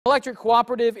Electric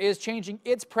Cooperative is changing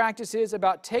its practices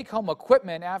about take-home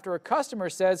equipment after a customer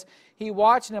says he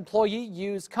watched an employee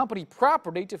use company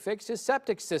property to fix his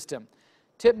septic system.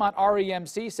 Tipmont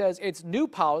REMC says its new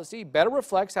policy better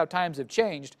reflects how times have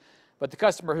changed, but the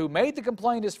customer who made the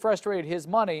complaint is frustrated his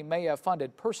money may have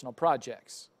funded personal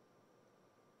projects.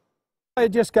 It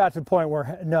just got to the point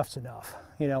where enough's enough.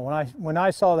 You know, when I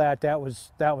saw that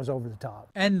was over the top.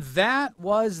 And that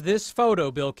was this photo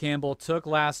Bill Campbell took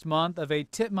last month of a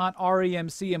Tipmont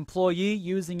REMC employee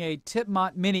using a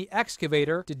Tipmont mini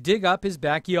excavator to dig up his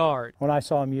backyard. When I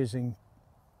saw him using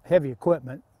heavy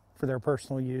equipment for their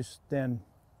personal use, then,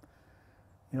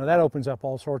 you know, that opens up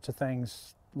all sorts of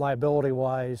things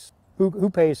liability-wise.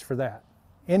 Who pays for that?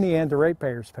 In the end, the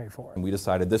ratepayers pay for it. And we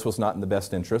decided this was not in the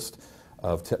best interest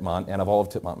of Tipmont and of all of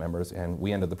Tipmont members, and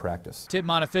we ended the practice.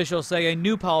 Tipmont officials say a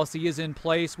new policy is in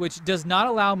place which does not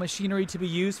allow machinery to be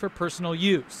used for personal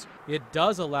use. It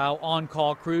does allow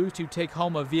on-call crews to take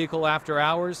home a vehicle after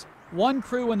hours. One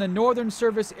crew in the northern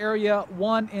service area,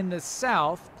 one in the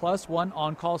south, plus one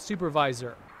on-call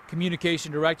supervisor.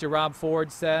 Communication Director Rob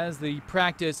Ford says the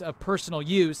practice of personal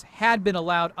use had been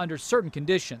allowed under certain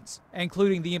conditions,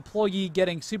 including the employee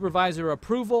getting supervisor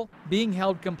approval, being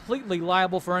held completely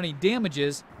liable for any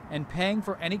damages, and paying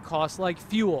for any costs like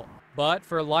fuel. But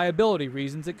for liability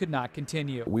reasons, it could not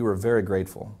continue. We were very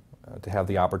grateful to have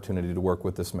the opportunity to work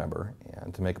with this member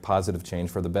and to make a positive change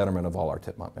for the betterment of all our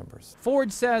Tipmont members.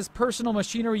 Ford says personal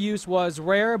machinery use was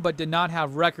rare but did not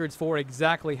have records for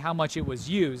exactly how much it was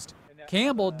used.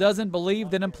 Campbell doesn't believe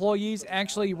that employees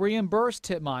actually reimburse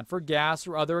Tipmont for gas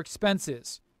or other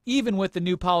expenses. Even with the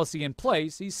new policy in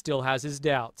place, he still has his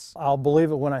doubts. I'll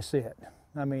believe it when I see it.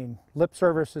 I mean, lip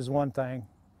service is one thing,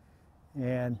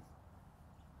 and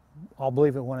I'll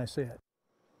believe it when I see it.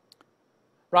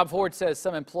 Rob Ford says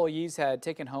some employees had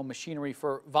taken home machinery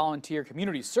for volunteer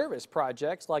community service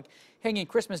projects like hanging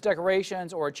Christmas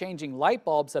decorations or changing light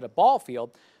bulbs at a ball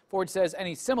field. Ford says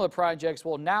any similar projects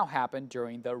will now happen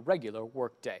during the regular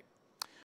workday.